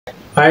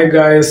Hi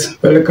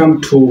guys,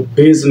 welcome to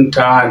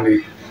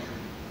Mtaani.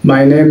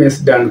 My name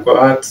is Dunco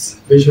Arts,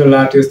 visual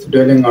artist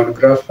dwelling on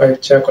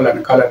graphite, charcoal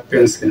and colored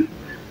pencil.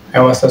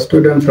 I was a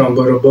student from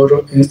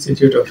Boroboro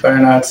Institute of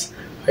Fine Arts.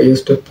 I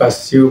used to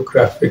pursue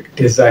graphic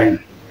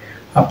design.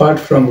 Apart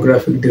from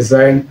graphic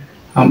design,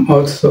 I'm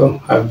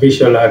also a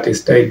visual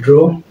artist. I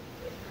draw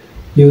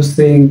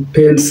using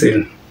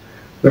pencil,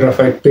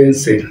 graphite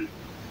pencil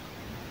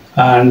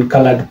and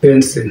colored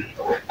pencil.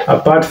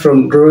 Apart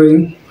from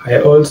drawing, I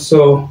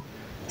also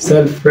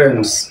sell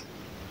frames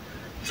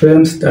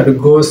that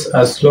goes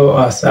as low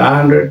as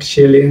 100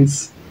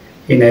 shillings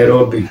in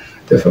Nairobi.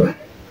 The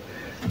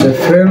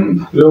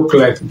frame look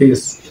like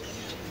this.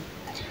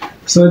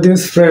 So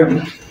this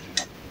frame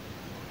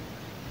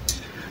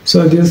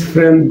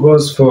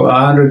goes for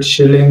 100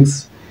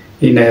 shillings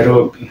in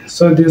Nairobi.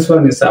 So this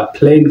one is a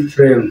plain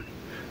frame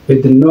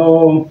with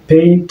no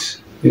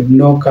paint, with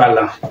no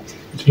color.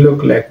 It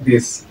look like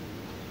this.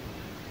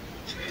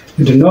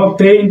 With no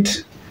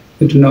paint,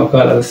 with no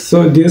color.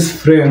 So this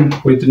frame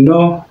with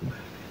no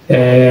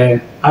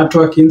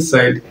artwork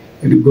inside,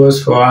 it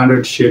goes for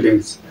 100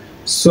 shillings.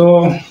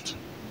 So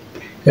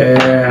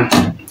the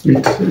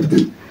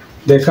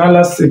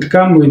colors, it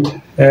come with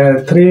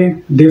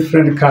 3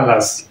 different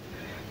colors.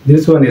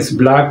 This one is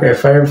black,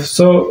 A5.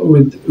 So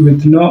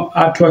with no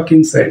artwork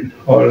inside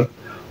or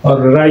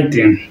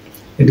writing,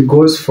 it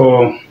goes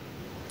for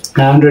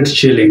 100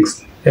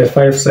 shillings.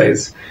 A5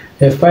 size.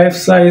 A5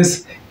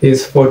 size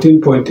is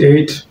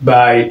 14.8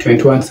 by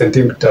 21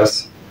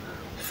 centimeters.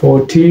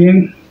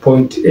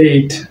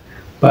 14.8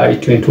 by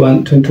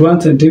 21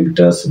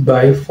 centimeters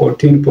by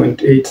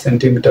 14.8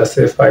 centimeters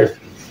A5.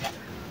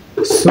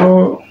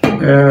 So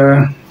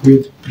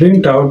with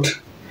printout,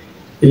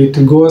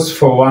 it goes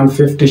for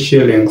 150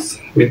 shillings.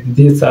 With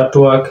this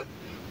artwork,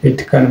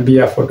 it can be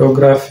a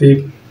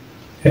photographic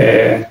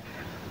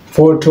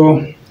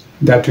photo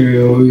that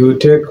you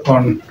take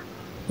on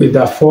with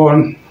a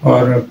phone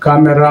or a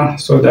camera,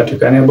 so that you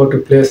can able to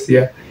place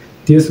here.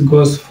 This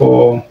goes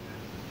for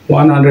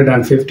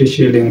 150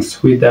 shillings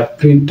with a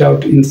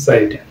printout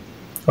inside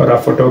or a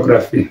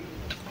photography.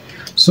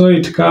 So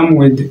it comes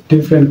with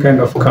different kind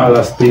of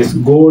colors. There is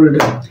gold,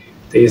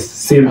 there is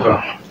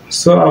silver.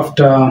 So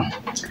after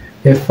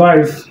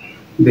A5,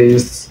 there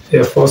is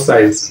A4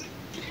 size.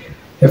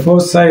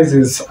 A4 size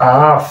is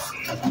half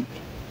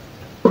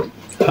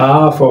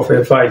of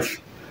A5,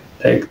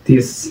 like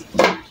this.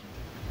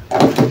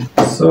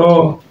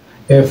 So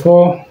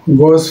A4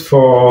 goes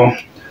for,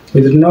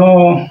 with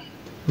no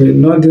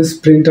this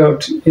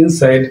printout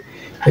inside,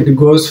 it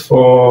goes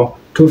for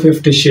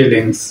 250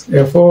 shillings.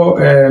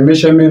 A4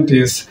 measurement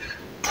is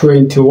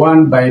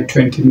 21 by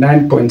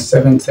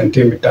 29.7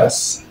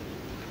 centimeters.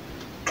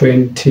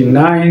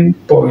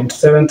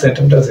 29.7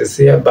 centimeters is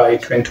here by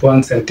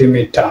 21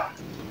 centimeter.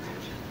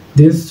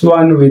 This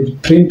one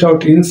with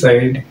printout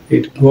inside,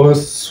 it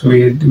goes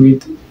with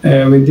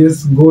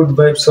this good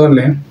vibes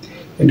only.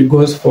 It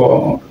goes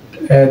for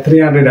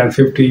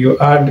 350. You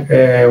add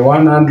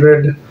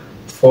 100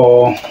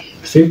 for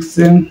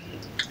fixing.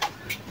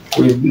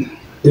 With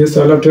this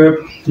sellotape,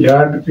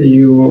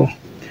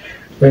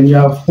 when you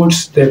have put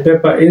the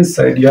paper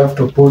inside, you have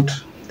to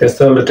put the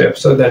sellotape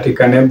so that it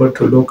can able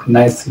to look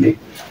nicely.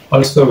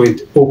 Also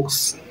with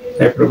hooks,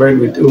 I provide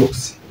with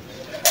hooks.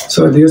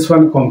 So this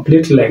one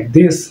complete like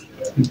this,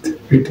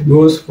 it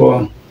goes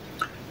for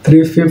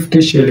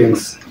 350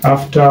 shillings.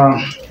 After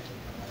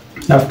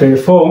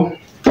A4,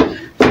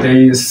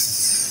 there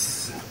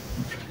is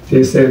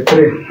a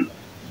 3.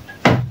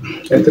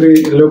 A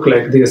 3 look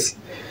like this.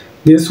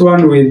 This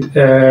one with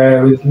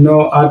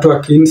no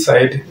artwork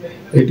inside,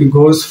 it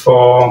goes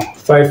for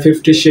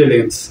 550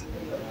 shillings.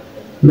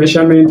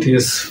 Measurement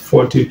is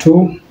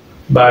 42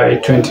 by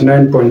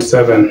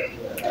 29.7.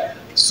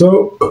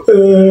 So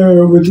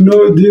with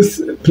no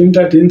this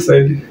printout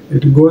inside,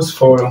 it goes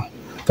for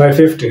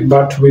 550.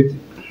 But with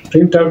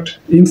printout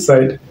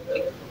inside,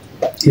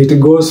 it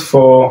goes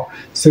for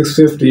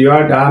 650. You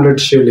add 100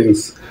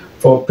 shillings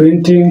for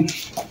printing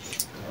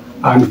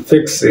and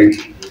fixing.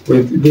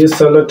 With this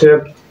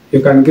sellotape, you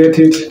can get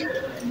it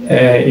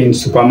in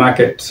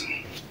supermarket.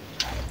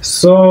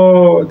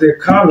 So the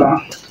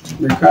color,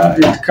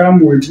 it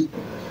comes with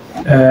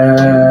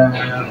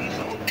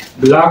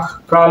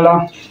black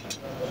color,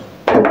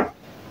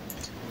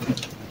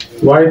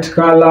 white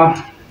color,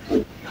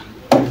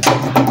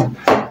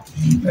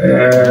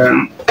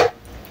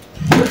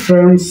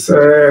 frames,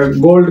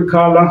 gold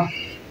color,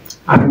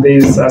 and there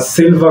is a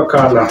silver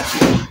color.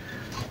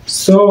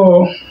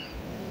 So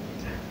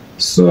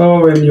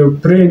when you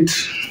print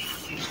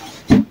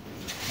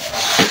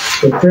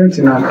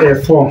in an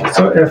A4,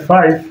 so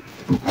A5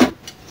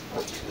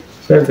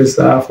 is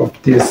half of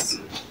this.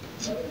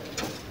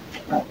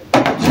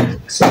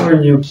 So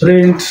when you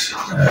print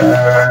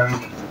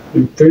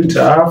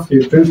half,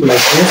 you print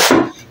like this,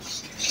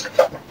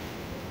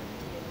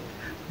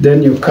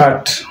 then you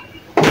cut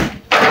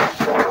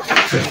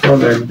A4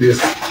 like this.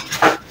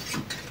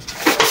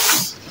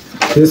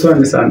 This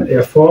one is an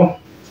A4,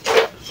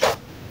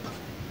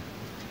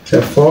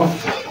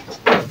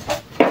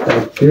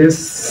 like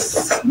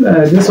This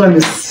one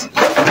is,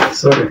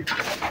 sorry,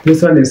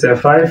 this one is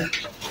A5.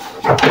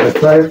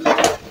 A5,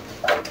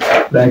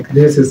 like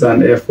this is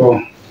an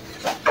A4.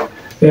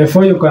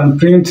 A4 you can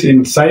print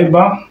in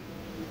cyber.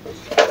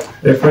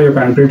 A4 you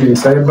can print in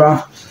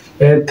cyber.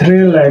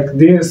 A3 like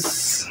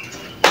this.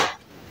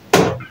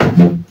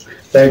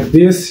 Like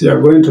this, you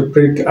are going to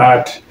print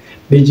at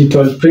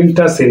digital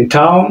printers in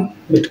town.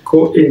 The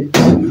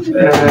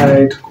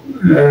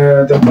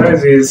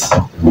price is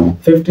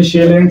 50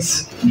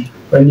 shillings.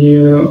 When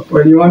you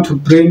want to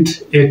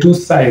print A2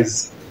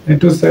 size,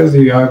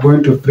 you are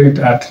going to print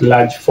at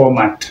large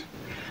format.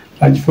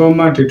 Large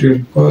format, it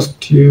will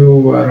cost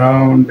you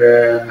around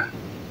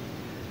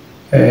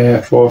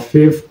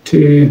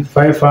 450,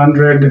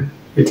 500.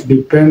 It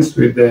depends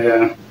with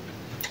the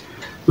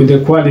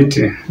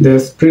quality.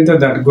 There's printer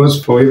that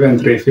goes for even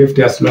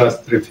 350, as low as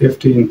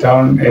 350 in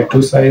town,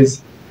 A2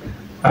 size.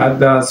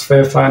 Others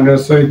 500.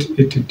 So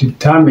it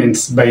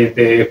determines by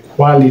the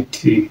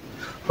quality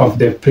of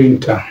the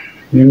printer.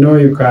 You know,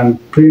 you can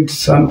print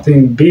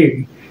something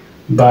big,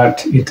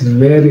 but it's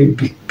very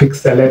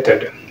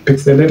pixelated.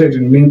 Pixelated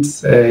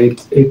means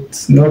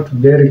it's not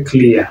very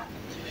clear.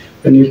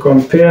 When you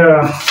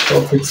compare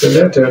for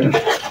pixelated,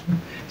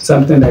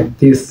 something like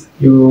this,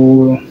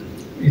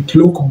 it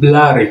look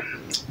blurry.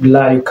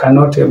 You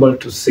cannot able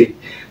to see.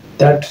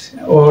 That's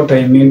what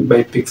I mean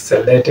by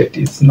pixelated.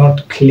 It's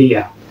not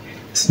clear.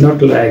 It's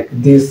not like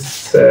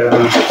this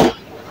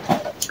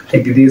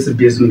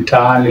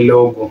Bismutali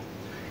logo.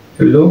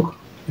 You look,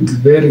 it's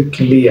very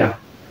clear.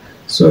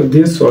 So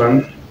this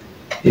one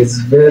is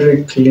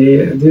very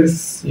clear.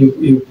 This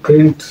you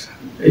print,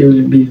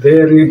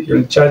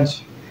 you'll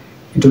charge,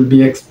 it will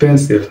be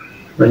expensive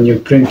when you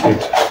print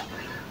it.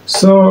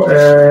 So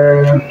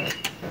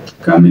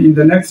coming in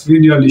the next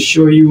video, I'll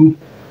show you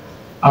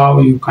how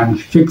you can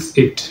fix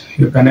it.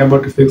 You can able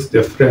to fix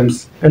the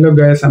frames. Hello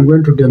guys, I'm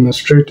going to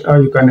demonstrate how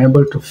you can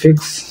able to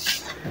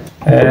fix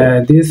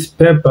this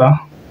paper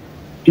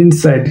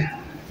inside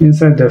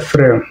the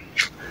frame.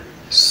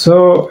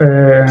 So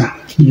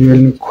you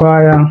will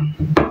require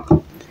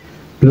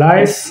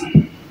pliers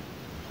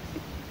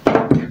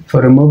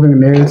for removing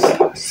nails,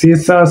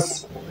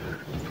 scissors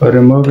for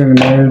removing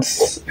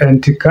nails,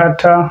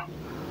 anti-cutter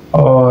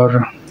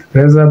or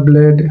razor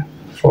blade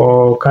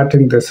for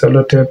cutting the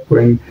sellotape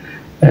when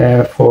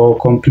for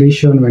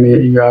completion, when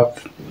you have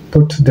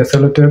put the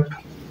sellotape,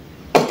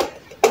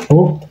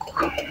 hook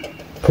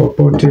for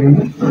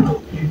putting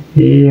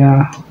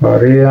here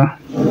or here,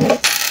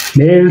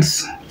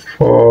 nails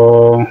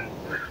for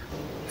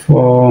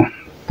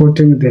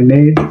putting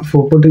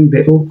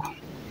the hook,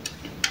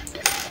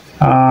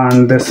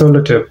 and the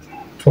sellotape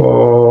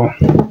for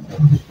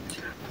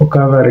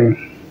covering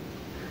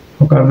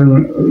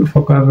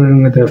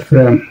the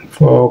frame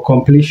for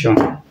completion,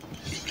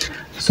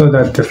 so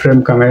that the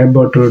frame can be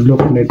able to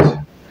look neat.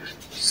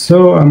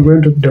 So I'm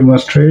going to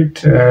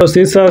demonstrate.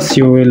 Scissors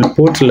you will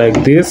put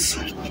like this,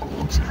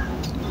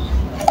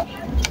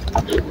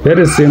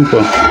 very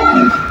simple,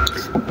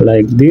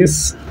 like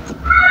this,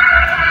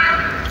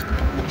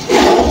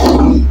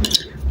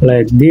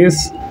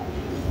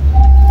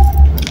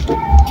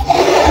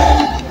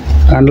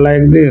 and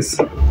like this.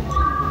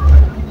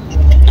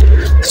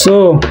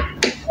 So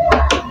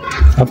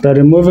after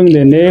removing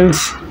the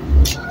nails,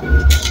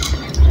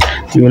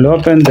 you will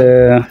open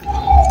the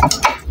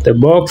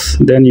box,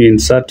 then you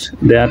insert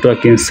the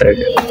artwork inside.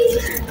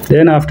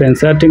 Then after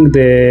inserting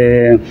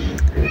the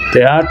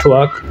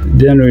artwork,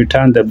 then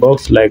return the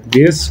box like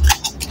this.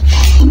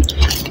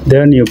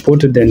 Then you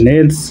put the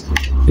nails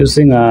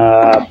using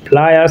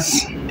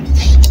pliers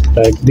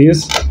like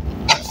this,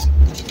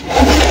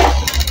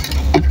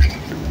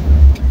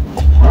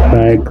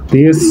 like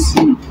this,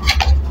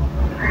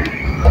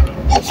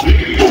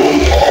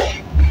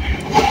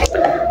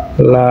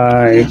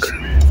 like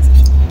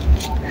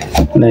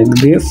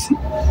this,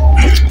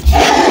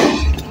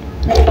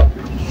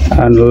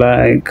 and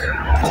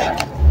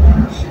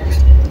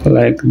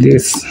like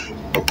this.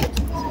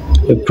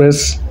 You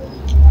press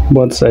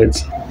both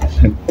sides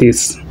like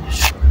this.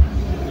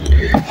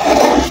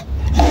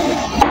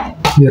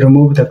 You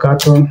remove the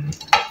carton.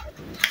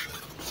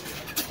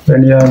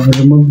 When you have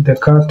removed the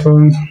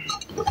carton,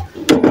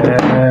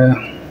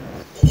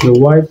 you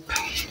wipe.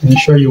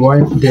 Ensure you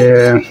wipe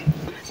the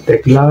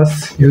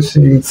glass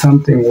using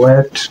something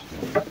wet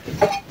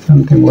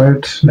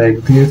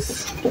like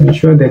this.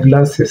 Ensure the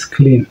glass is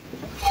clean.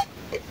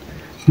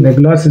 The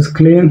glass is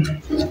clean,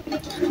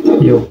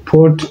 you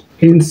put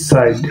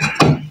inside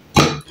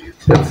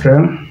the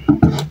frame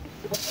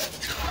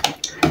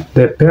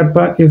the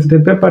paper. If the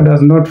paper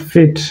does not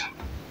fit,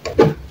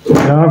 you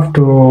have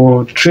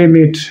to trim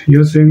it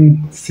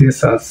using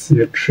scissors.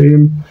 You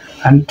trim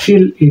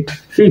until it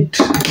fit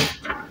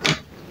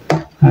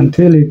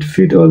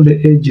all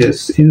the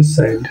edges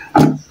inside.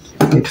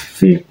 It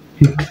fit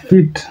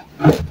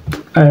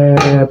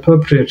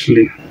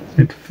appropriately.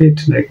 It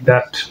fit like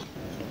that.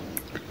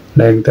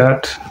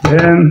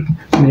 Then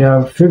you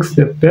have fixed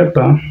the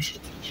paper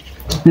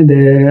and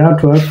the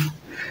artwork.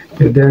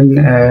 You then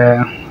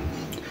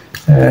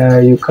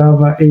you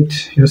cover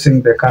it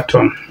using the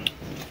carton.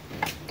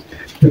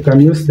 You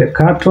can use the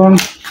carton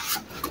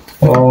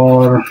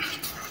or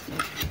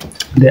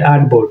the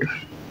cardboard,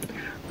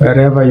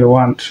 wherever you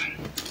want.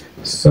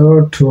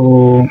 So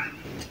to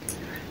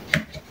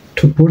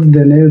put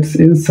the nails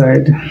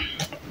inside,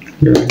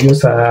 you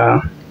use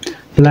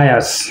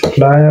pliers.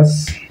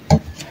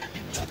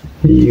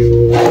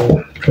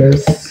 You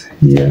press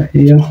here,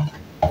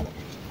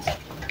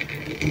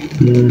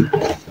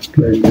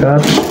 like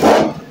that,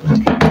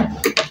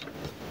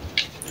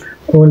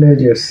 all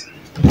edges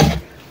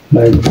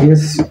like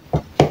this.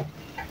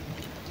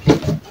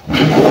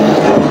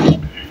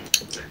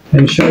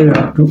 Ensure you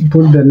have to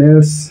put the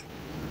nails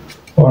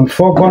on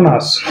 4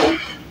 corners.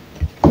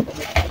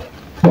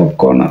 4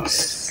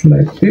 corners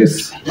like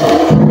this,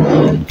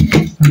 and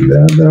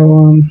the other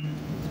one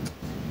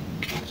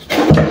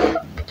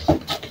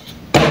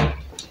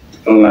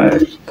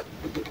like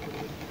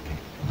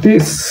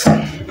this.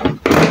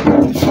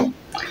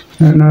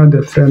 And now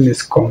the frame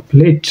is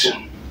complete.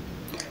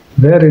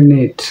 Very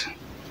neat.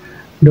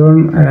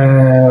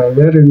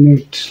 Very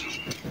neat.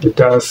 It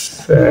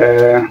has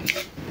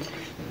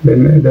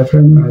the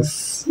frame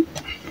has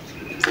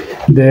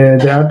the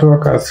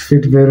artwork has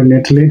fit very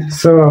neatly.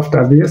 So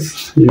after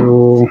this,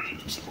 you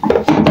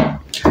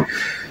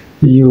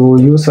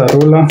use a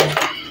ruler.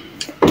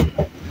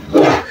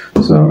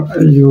 So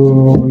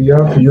you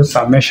have to use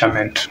some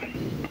measurement.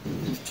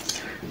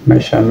 You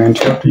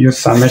have to use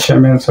some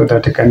measurement so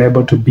that it can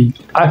able to be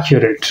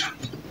accurate.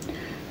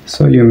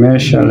 So you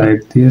measure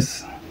like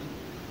this.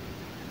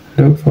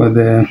 Look for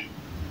the.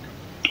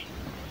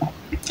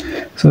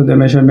 So the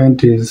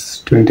measurement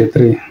is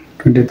 23.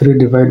 23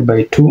 divided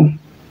by 2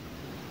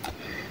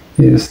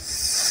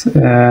 is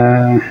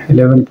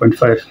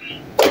 11.5.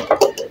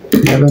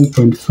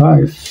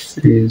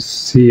 11.5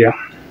 is here.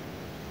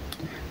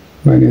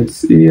 When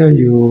it's here,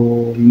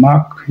 you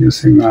mark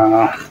using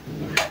a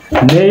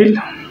nail.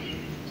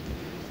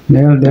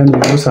 Then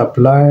you use a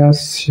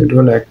pliers. You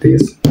do like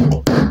this.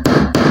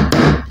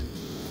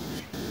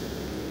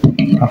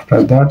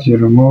 After that, you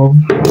remove.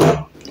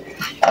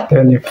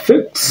 Then you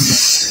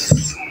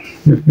fix.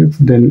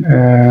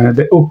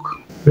 The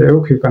hook. The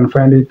hook, you can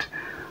find it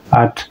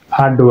at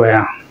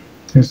hardware.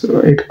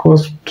 It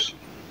costs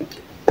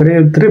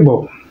 3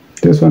 bob.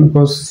 This one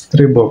costs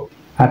 3 bob.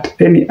 At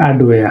any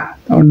hardware,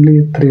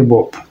 only 3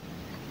 bob.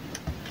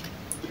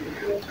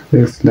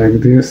 Just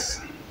like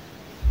this.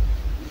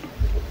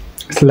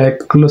 It's like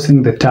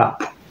closing the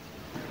tap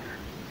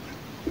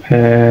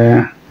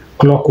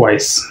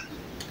clockwise.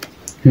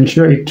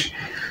 Ensure it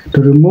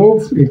to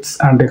remove it's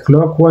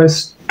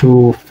anti-clockwise,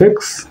 to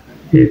fix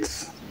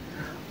it's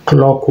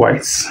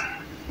clockwise.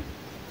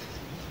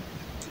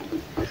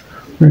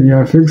 When you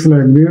are fixed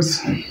like this,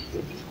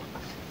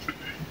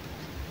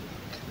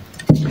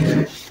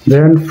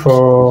 then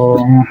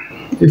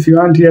if you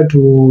want here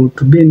to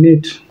be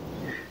neat,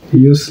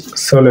 use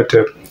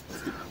sellotape.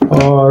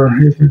 Or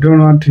if you don't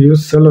want to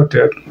use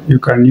sellotape, you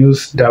can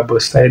use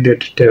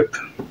double-sided tape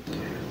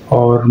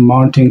or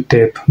mounting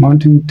tape.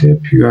 Mounting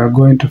tape, you are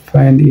going to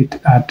find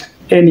it at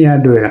any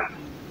hardware.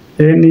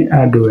 Any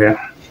hardware.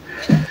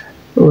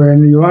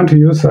 When you want to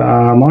use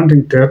a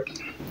mounting tape,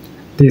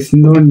 there's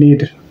no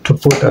need to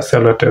put a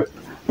sellotape.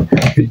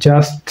 You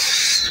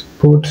just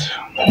put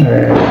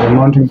the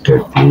mounting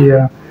tape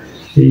here.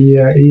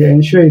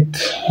 Ensure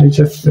it's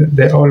just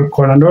the all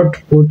corner.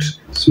 Not put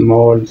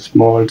small.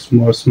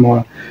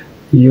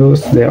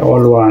 Use the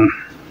all one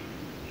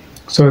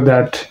so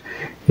that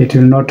it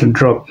will not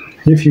drop.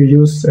 If you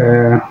use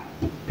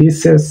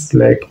pieces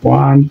like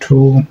 1,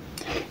 2,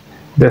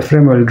 the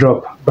frame will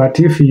drop. But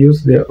if you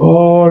use the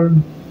all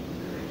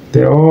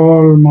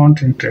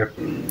mounting tape,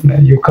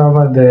 you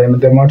cover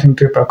the mounting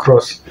tape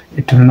across,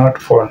 it will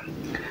not fall.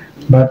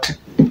 But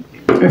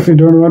if you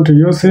don't want to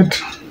use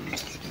it,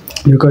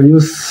 you can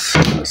use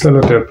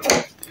sellotape.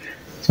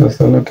 So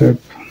sellotape,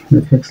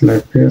 you fix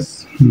like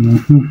this.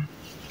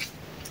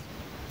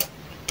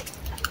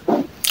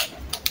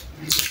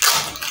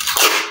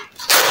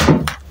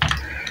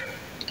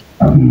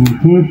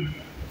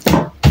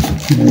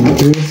 Like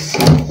this.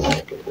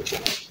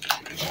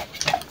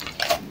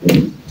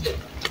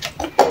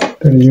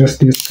 Then use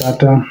this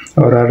cutter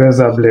or a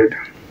razor blade.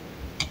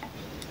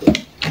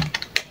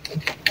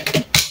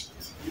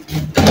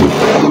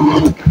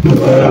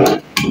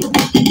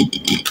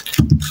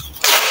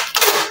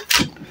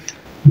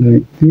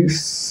 Like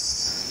this.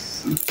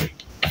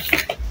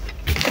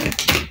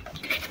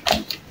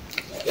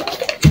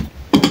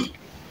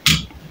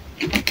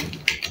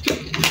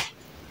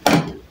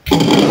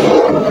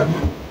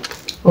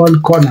 All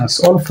corners,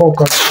 all 4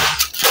 corners,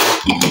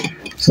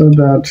 so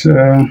that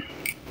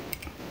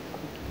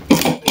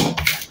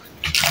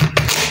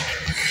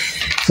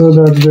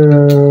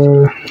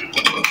the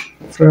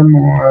frame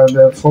or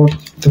the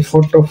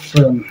photo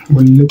frame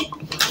will look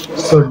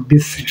so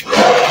decent.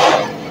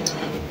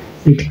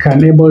 It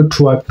can able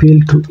to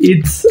appeal to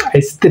its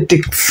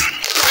aesthetics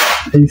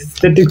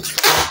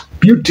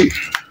beauty,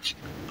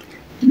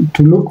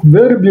 to look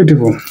very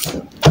beautiful,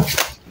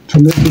 to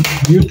make it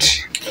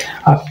beauty.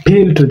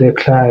 appeal to the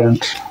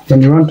client.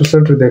 When you want to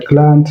sell to the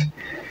client,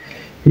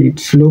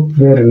 it looks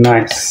very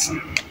nice.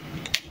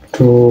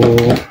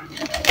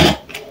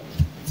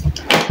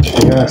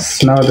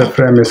 Yes, now the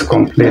frame is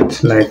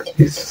complete like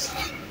this.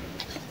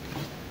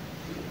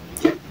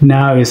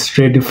 Now it's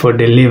ready for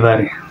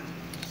delivery.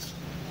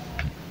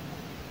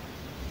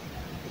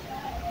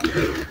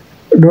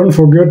 Don't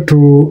forget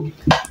to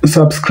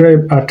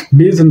subscribe at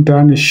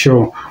Bizantani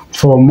Show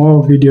for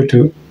more video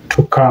to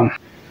come.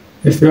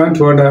 If you want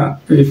to order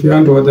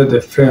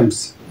the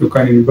frames, you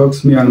can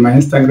inbox me on my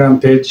Instagram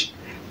page,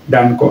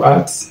 Dunco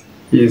Arts.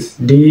 Is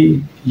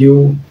DUNCOARTS,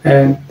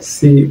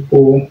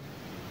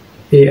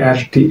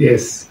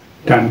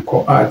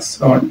 Dunco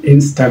Arts on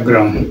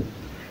Instagram.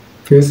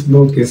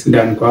 Facebook is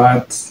Dunco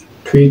Arts.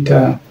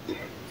 Twitter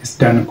is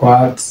Dunco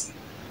Arts.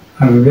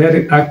 I'm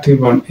very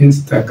active on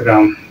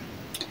Instagram.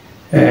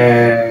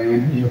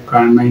 You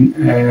can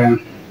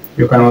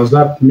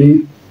WhatsApp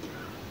me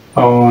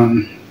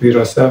on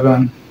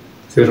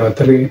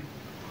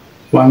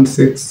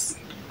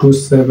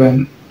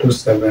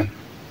 0703162727.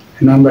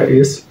 The number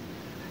is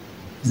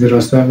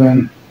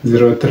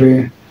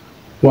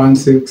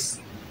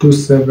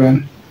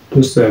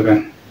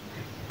 0703162727.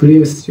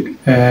 Please,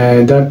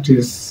 that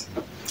is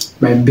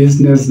my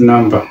business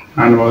number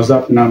and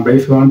WhatsApp number.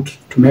 If you want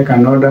to make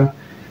an order,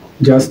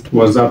 just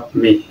WhatsApp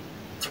me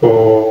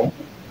for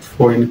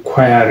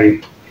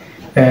inquiry.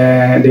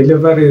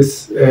 Delivery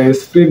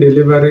is free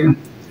delivery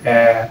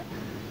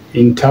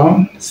in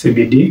town,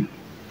 CBD,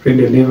 free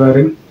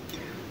delivery.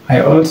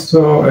 I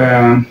also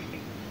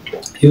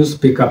use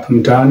pickup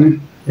mtaani.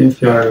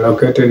 If you are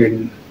located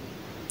in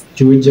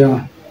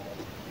Juja,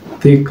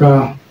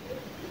 Thika,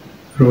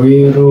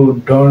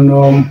 Ruiru,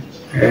 Donom,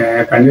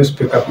 can use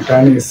pickup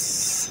mtaani.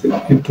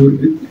 It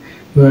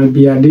will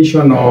be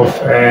addition of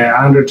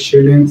 100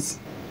 shillings.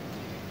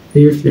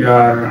 If you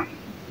are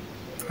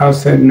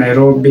outside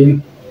Nairobi,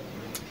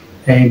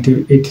 and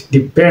it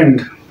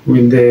depends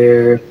with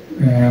the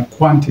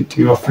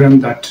quantity of frame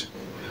that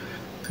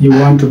you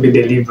want to be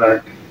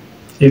delivered.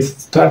 It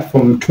starts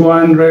from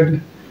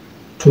 200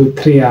 to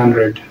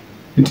 300.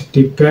 It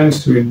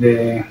depends with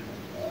the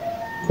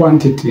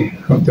quantity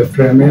of the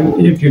frame.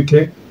 And if you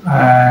take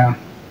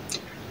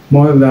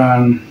more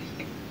than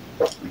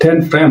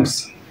 10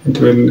 frames, it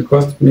will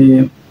cost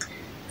me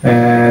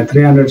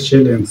 300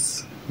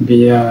 shillings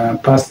via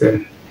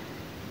parcel.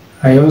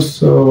 I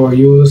also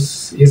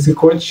use Easy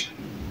Coach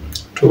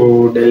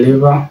to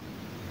deliver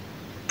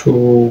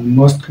to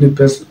mostly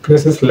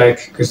places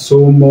like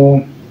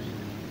Kisumu.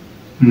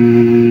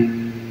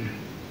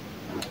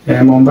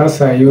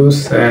 Mombasa, I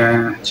use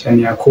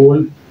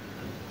Chaniakul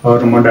or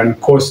Modern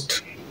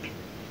Coast.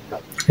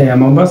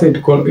 Mombasa,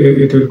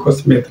 it will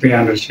cost me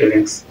 300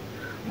 shillings.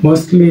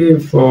 Mostly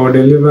for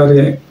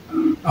delivery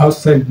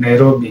outside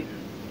Nairobi,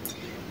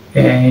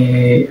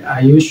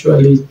 I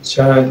usually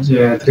charge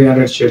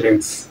 300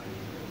 shillings.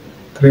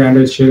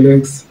 300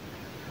 shillings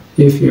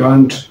if you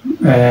want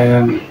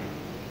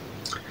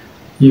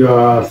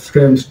your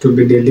frames to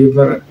be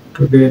delivered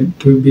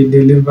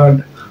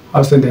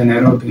outside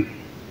Nairobi.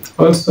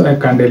 Also, I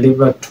can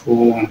deliver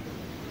to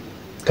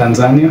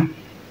Tanzania.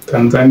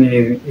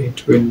 Tanzania,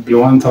 it will be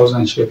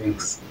 1,000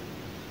 shillings.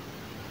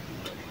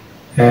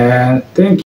 Thank you.